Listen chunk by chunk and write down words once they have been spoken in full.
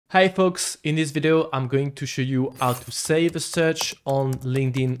Hi folks, in this video I'm going to show you how to save a search on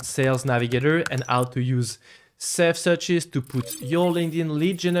LinkedIn Sales Navigator and how to use save searches to put your LinkedIn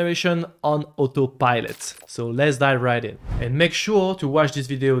lead generation on autopilot. So let's dive right in. And make sure to watch this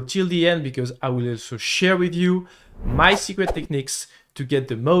video till the end because I will also share with you my secret techniques to get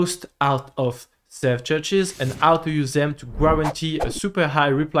the most out of save searches and how to use them to guarantee a super high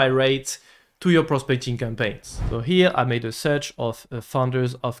reply rate to your prospecting campaigns. So here I made a search of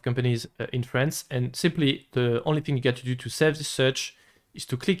founders of companies in France, and simply the only thing you get to do to save this search is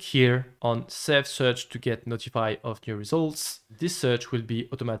to click here on save search to get notified of new results. This search will be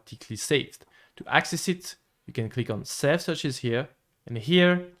automatically saved. To access it, you can click on save searches here, and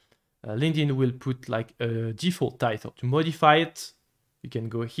here LinkedIn will put like a default title. To modify it, you can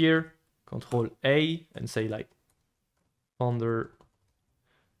go here, Control A, and say like founder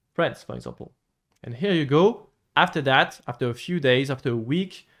France, for example. And here you go. After that, after a few days, after a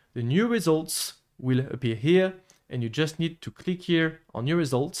week, the new results will appear here, and you just need to click here on new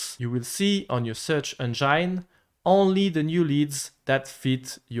results. You will see on your search engine only the new leads that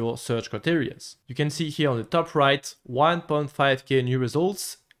fit your search criteria. You can see here on the top right 1.5k new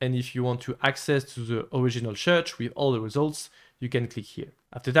results, and if you want to access to the original search with all the results, you can click here.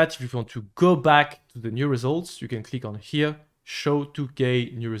 After that, if you want to go back to the new results, you can click on here, show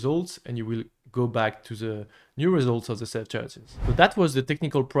 2k new results, and you will go back to the new results of the save searches. So that was the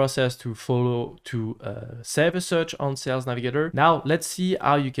technical process to follow to save a search on Sales Navigator. Now let's see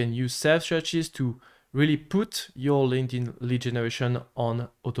how you can use save searches to really put your LinkedIn lead generation on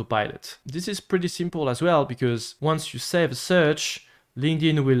autopilot. This is pretty simple as well, because once you save a search,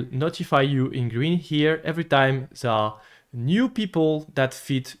 LinkedIn will notify you in green here every time there are new people that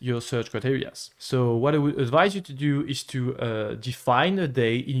fit your search criteria. So what I would advise you to do is to define a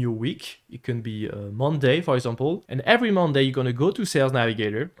day in your week. It can be Monday, for example. And every Monday, you're going to go to Sales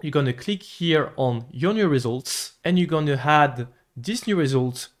Navigator. You're going to click here on your new results, and you're going to add this new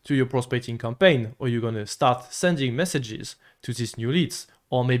result to your prospecting campaign, or you're going to start sending messages to these new leads.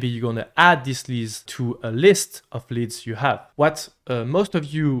 Or maybe you're going to add these leads to a list of leads you have. What most of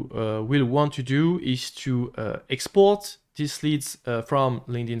you will want to do is to export these leads from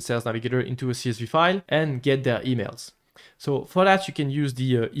LinkedIn Sales Navigator into a CSV file and get their emails. So for that, you can use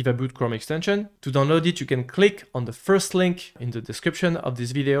the Evaboot Chrome extension. To download it, you can click on the first link in the description of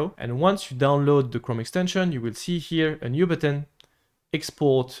this video. And once you download the Chrome extension, you will see here a new button,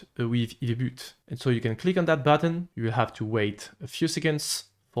 Export with Evaboot. And so you can click on that button. You will have to wait a few seconds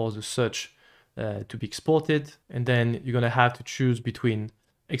for the search to be exported. And then you're going to have to choose between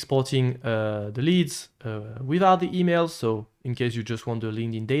exporting the leads without the emails, so in case you just want the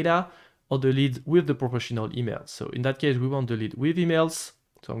LinkedIn data, or the lead with the professional emails. So in that case, we want the lead with emails.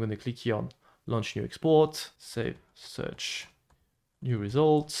 So I'm going to click here on Launch New Export, Save Search, New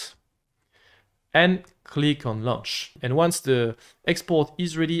Results, and click on Launch. And once the export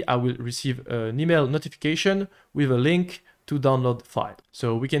is ready, I will receive an email notification with a link to download the file.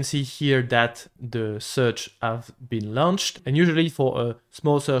 So we can see here that the search have been launched, and usually for a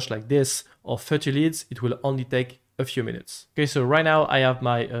small search like this of 30 leads, it will only take a few minutes. Okay, so right now I have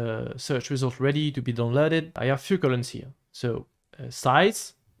my search result ready to be downloaded. I have a few columns here. So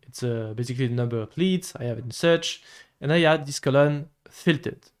size, it's basically the number of leads I have in search, and I have this column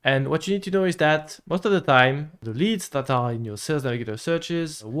filtered. And what you need to know is that most of the time, the leads that are in your Sales Navigator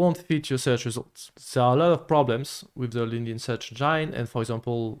searches won't fit your search results. There are a lot of problems with the LinkedIn search engine. And for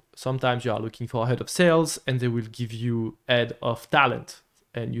example, sometimes you are looking for a head of sales and they will give you head of talent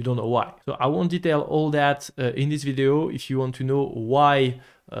and you don't know why. So I won't detail all that in this video. If you want to know why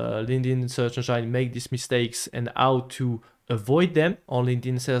LinkedIn search engine make these mistakes and how to avoid them on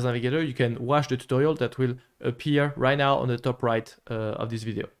LinkedIn Sales Navigator, you can watch the tutorial that will appear right now on the top right of this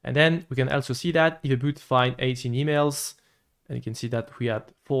video. And then we can also see that Evaboot find 18 emails, and you can see that we had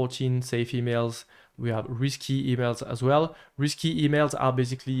 14 safe emails. We have risky emails as well. Risky emails are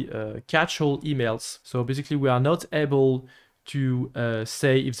basically catch-all emails. So basically we are not able to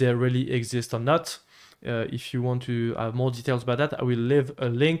say if they really exist or not. If you want to have more details about that, I will leave a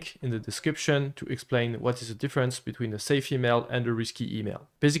link in the description to explain what is the difference between a safe email and a risky email.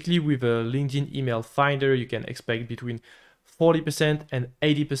 Basically, with a LinkedIn email finder, you can expect between 40% and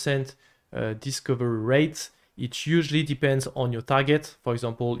 80% discovery rate. It usually depends on your target. For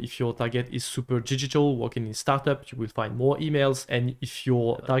example, if your target is super digital, working in startup, you will find more emails. And if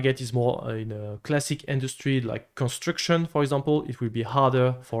your target is more in a classic industry like construction, for example, it will be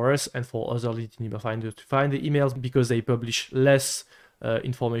harder for us and for other LinkedIn email finders to find the emails because they publish less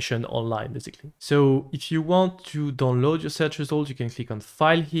information online, basically. So if you want to download your search results, you can click on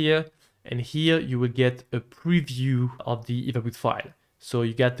File here, and here you will get a preview of the Evaboot file. So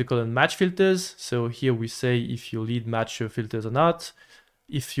you get the column match filters. So here we say if your lead match your filters or not.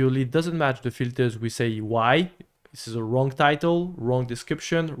 If your lead doesn't match the filters, we say why. This is a wrong title, wrong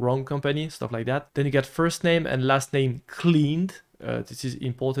description, wrong company, stuff like that. Then you get first name and last name cleaned. This is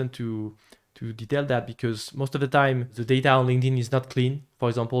important to detail that because most of the time the data on LinkedIn is not clean. For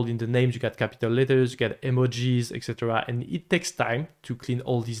example, in the names you get capital letters, you get emojis, etc. And it takes time to clean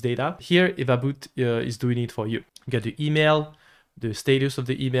all this data. Here, Evaboot is doing it for you. You get the email, the status of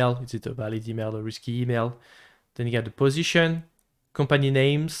the email, is it a valid email, a risky email? Then you get the position, company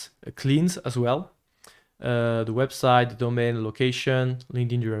names, cleans as well. The website, the domain, location,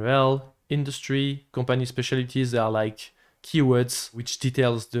 LinkedIn URL, industry, company specialties. They are like keywords which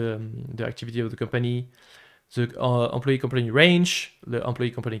details the activity of the company, the employee company range, the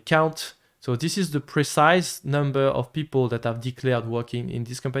employee company count. So this is the precise number of people that have declared working in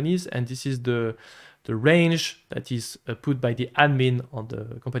these companies, and this is the range that is put by the admin on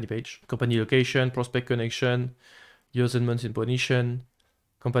the company page. Company location, prospect connection, years and months in position,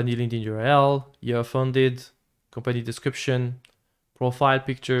 company LinkedIn URL, year founded, company description, profile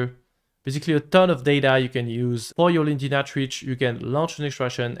picture. Basically a ton of data you can use for your LinkedIn outreach. You can launch an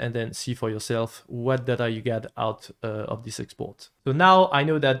extraction and then see for yourself what data you get out of this export. So now I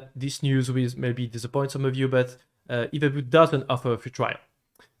know that this news will maybe disappoint some of you, but Evaboot doesn't offer a free trial.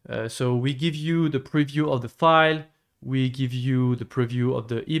 So we give you the preview of the file, we give you the preview of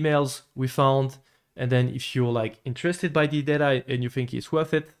the emails we found, and then if you're like interested by the data and you think it's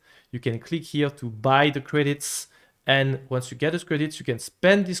worth it, you can click here to buy the credits. And once you get those credits, you can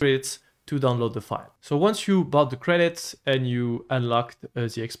spend these credits to download the file. So once you bought the credits and you unlocked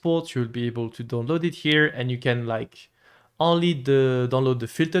the export, you'll be able to download it here, and you can like only download the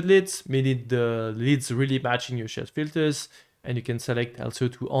filtered leads, meaning the leads really matching your shared filters. And you can select also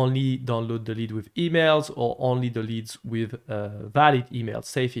to only download the lead with emails or only the leads with valid emails,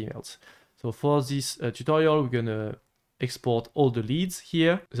 safe emails. So for this tutorial, we're gonna export all the leads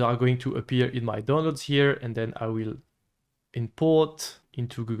here. They are going to appear in my downloads here, and then I will import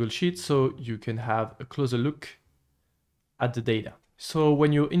into Google Sheets so you can have a closer look at the data. So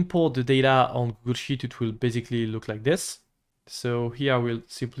when you import the data on Google Sheet, it will basically look like this. So here I will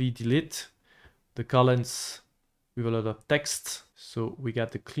simply delete the columns with a lot of text. So we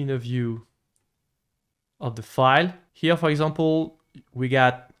got the cleaner view of the file. Here, for example, we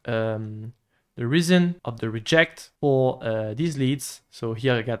got the reason of the reject for these leads. So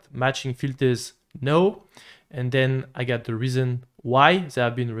here I got matching filters, no. And then I got the reason why they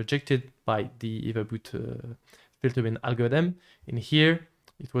have been rejected by the Evaboot filtering algorithm. In here,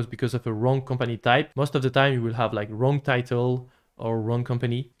 it was because of a wrong company type. Most of the time you will have like wrong title or wrong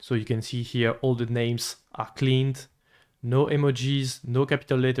company. So you can see here all the names are cleaned, no emojis, no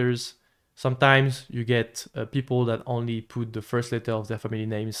capital letters. Sometimes you get people that only put the first letter of their family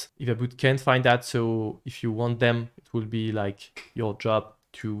names. Evaboot can't find that, so if you want them, it will be like your job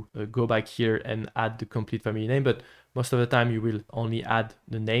to go back here and add the complete family name, but most of the time you will only add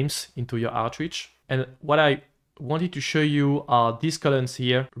the names into your outreach. And what I wanted to show you are these columns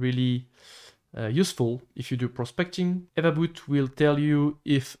here, really useful if you do prospecting. Evaboot will tell you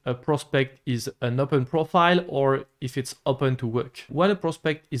if a prospect is an open profile or if it's open to work. When a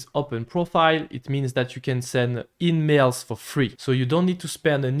prospect is open profile, it means that you can send emails for free. So you don't need to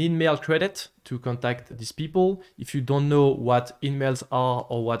spend an email credit to contact these people. If you don't know what emails are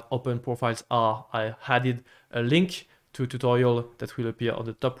or what open profiles are, I added a link to a tutorial that will appear on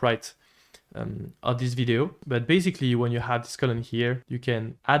the top right of this video. But basically when you have this column here, you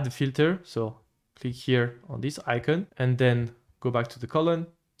can add the filter. So click here on this icon and then go back to the column,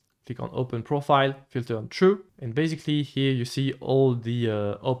 click on open profile, filter on true. And basically here you see all the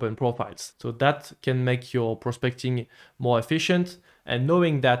open profiles. So that can make your prospecting more efficient. And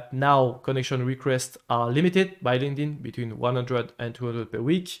knowing that now connection requests are limited by LinkedIn between 100 and 200 per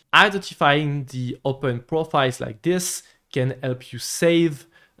week, identifying the open profiles like this can help you save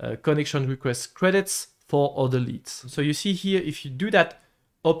connection request credits for other leads. So you see here, if you do that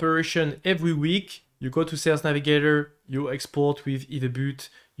operation every week, you go to Sales Navigator, you export with Evaboot,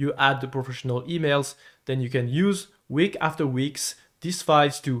 you add the professional emails, then you can use week after weeks these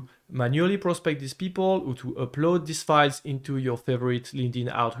files to manually prospect these people or to upload these files into your favorite LinkedIn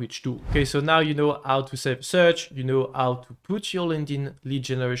outreach tool. Okay, so now you know how to save search, you know how to put your LinkedIn lead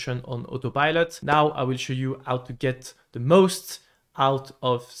generation on autopilot. Now I will show you how to get the most out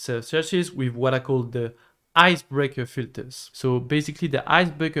of sales searches with what I call the icebreaker filters. So basically the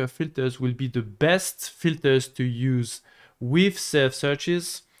icebreaker filters will be the best filters to use with sales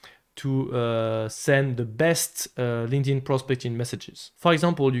searches to send the best LinkedIn prospecting messages. For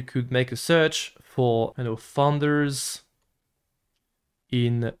example, you could make a search for founders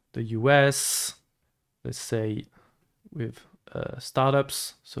in the US, let's say with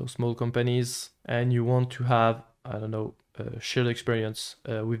startups, so small companies, and you want to have, I don't know, shared experience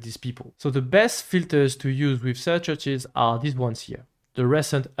with these people. So the best filters to use with search searches are these ones here, the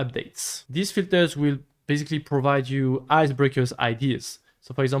recent updates. These filters will basically provide you icebreakers ideas.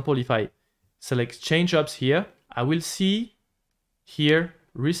 So for example, if I select change jobs here, I will see here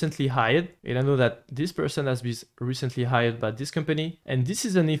recently hired, and I know that this person has been recently hired by this company, and this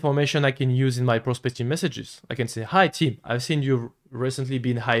is an information I can use in my prospecting messages. I can say, hi team, I've seen you've recently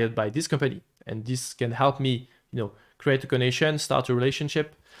been hired by this company, and this can help me, create a connection, start a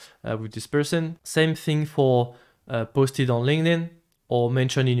relationship with this person. Same thing for posted on LinkedIn or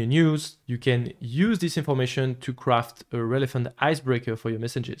mentioned in your news. You can use this information to craft a relevant icebreaker for your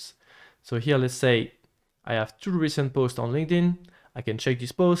messages. So here, let's say I have 2 recent posts on LinkedIn. I can check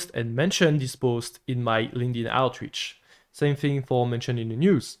this post and mention this post in my LinkedIn outreach. Same thing for mention in the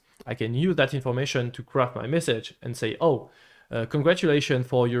news. I can use that information to craft my message and say, oh, congratulations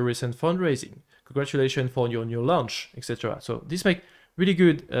for your recent fundraising. Congratulations for your new launch, etc. So this makes really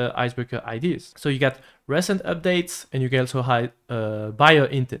good icebreaker ideas. So you got recent updates, and you can also hide buyer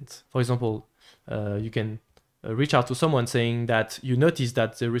intent. For example, you can reach out to someone saying that you noticed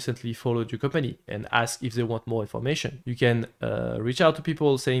that they recently followed your company and ask if they want more information. You can reach out to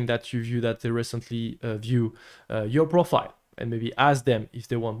people saying that you view that they recently view your profile, and maybe ask them if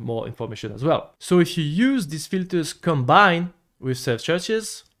they want more information as well. So if you use these filters combined with search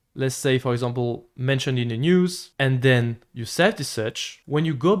searches, let's say, for example, mentioned in the news, and then you save the search, when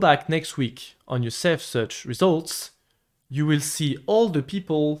you go back next week on your saved search results, you will see all the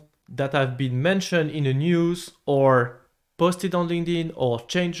people that have been mentioned in the news or posted on LinkedIn or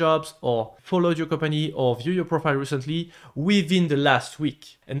changed jobs or followed your company or viewed your profile recently within the last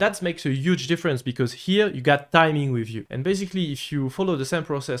week. And that makes a huge difference because here you got timing with you. And basically, if you follow the same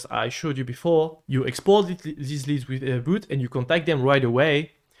process I showed you before, you export these leads with Evaboot and you contact them right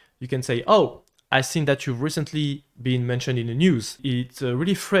away. You can say, oh, I've seen that you've recently been mentioned in the news. It's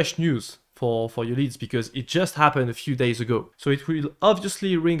really fresh news for your leads because it just happened a few days ago. So it will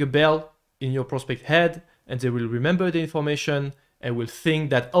obviously ring a bell in your prospect head, and they will remember the information and will think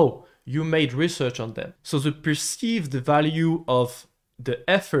that, oh, you made research on them. So the perceived value of the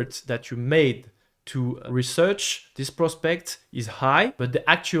effort that you made to research this prospect is high, but the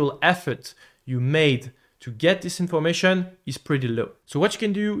actual effort you made to get this information is pretty low. So what you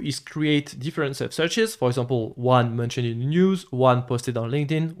can do is create different searches. For example, one mentioned in the news, one posted on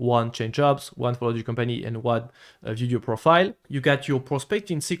LinkedIn, one change jobs, one followed your company, and one viewed your profile. You got your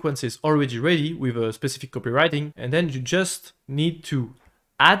prospecting sequences already ready with a specific copywriting, and then you just need to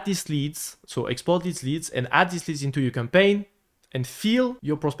add these leads, so export these leads and add these leads into your campaign and fill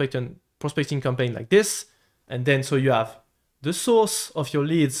your prospecting campaign like this. And then so you have the source of your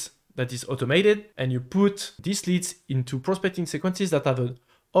leads that is automated, and you put these leads into prospecting sequences that have an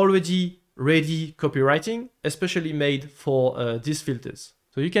already ready copywriting, especially made for these filters.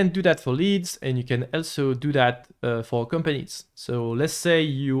 So you can do that for leads, and you can also do that for companies. So let's say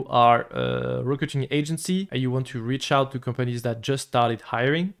you are a recruiting agency and you want to reach out to companies that just started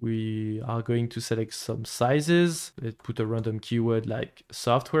hiring. We are going to select some sizes. Let's put a random keyword like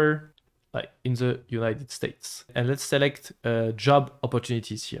software, like in the United States. And let's select job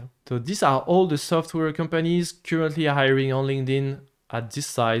opportunities here. So these are all the software companies currently hiring on LinkedIn at this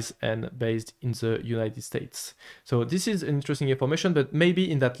size and based in the United States. So this is interesting information, but maybe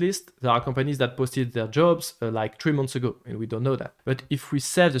in that list, there are companies that posted their jobs like 3 months ago, and we don't know that. But if we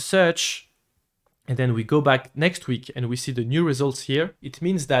save the search, and then we go back next week and we see the new results here, it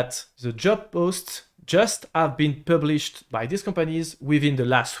means that the job posts just have been published by these companies within the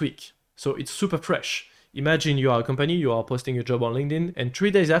last week. So it's super fresh. Imagine you are a company, you are posting a job on LinkedIn, and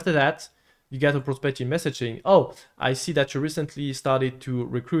 3 days after that, you get a prospecting message saying, oh, I see that you recently started to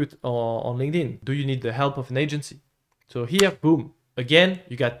recruit on LinkedIn. Do you need the help of an agency? So here, boom, again,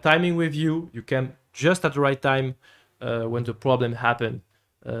 you got timing with you. You came just at the right time when the problem happened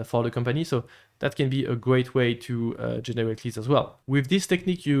for the company. So that can be a great way to generate leads as well. With this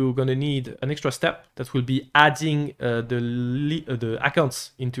technique, you're gonna need an extra step that will be adding the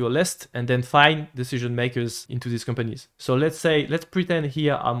accounts into a list and then find decision makers into these companies. So let's pretend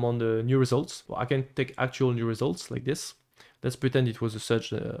here I'm on the new results. Well, I can take actual new results like this. Let's pretend it was a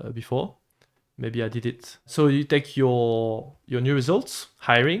search before. Maybe I did it. So you take your new results,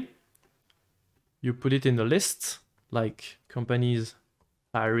 hiring, you put it in the list, like companies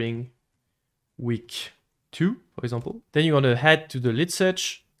hiring week 2, for example. Then you want to head to the lead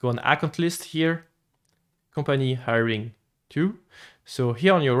search, go on account list here, company hiring 2. So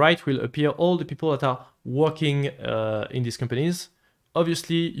here on your right will appear all the people that are working in these companies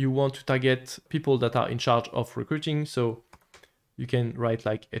Obviously, you want to target people that are in charge of recruiting. So you can write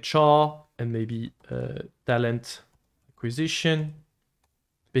like HR and maybe talent acquisition.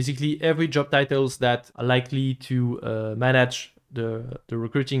 Basically, every job titles that are likely to manage the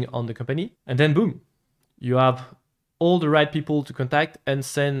recruiting on the company. And then boom, you have all the right people to contact and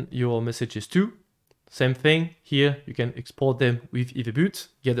send your messages to. Same thing here, you can export them with Evaboot,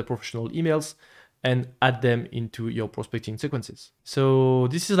 get the professional emails, and add them into your prospecting sequences. So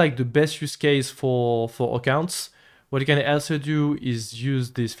this is like the best use case for accounts. What you can also do is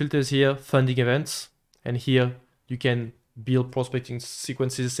use these filters here, funding events, and here you can build prospecting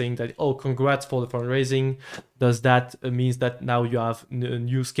sequences saying that, oh, congrats for the fundraising. Does that means that now you have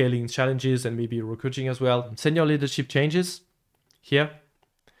new scaling challenges and maybe recruiting as well? Send your leadership changes here.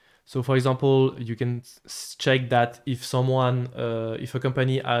 So for example, you can check that if someone, if a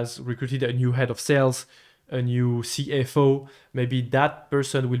company has recruited a new head of sales, a new CFO, maybe that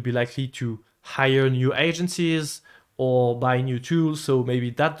person will be likely to hire new agencies or buy new tools. So maybe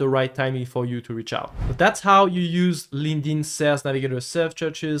that's the right timing for you to reach out. But that's how you use LinkedIn Sales Navigator serve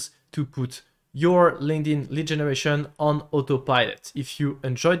searches to put your LinkedIn lead generation on autopilot. If you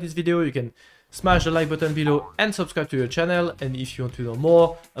enjoyed this video, you can smash the like button below and subscribe to your channel. And if you want to know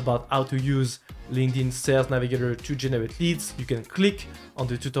more about how to use LinkedIn Sales Navigator to generate leads, you can click on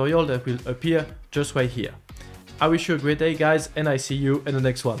the tutorial that will appear just right here. I wish you a great day, guys, and I see you in the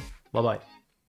next one. Bye-bye.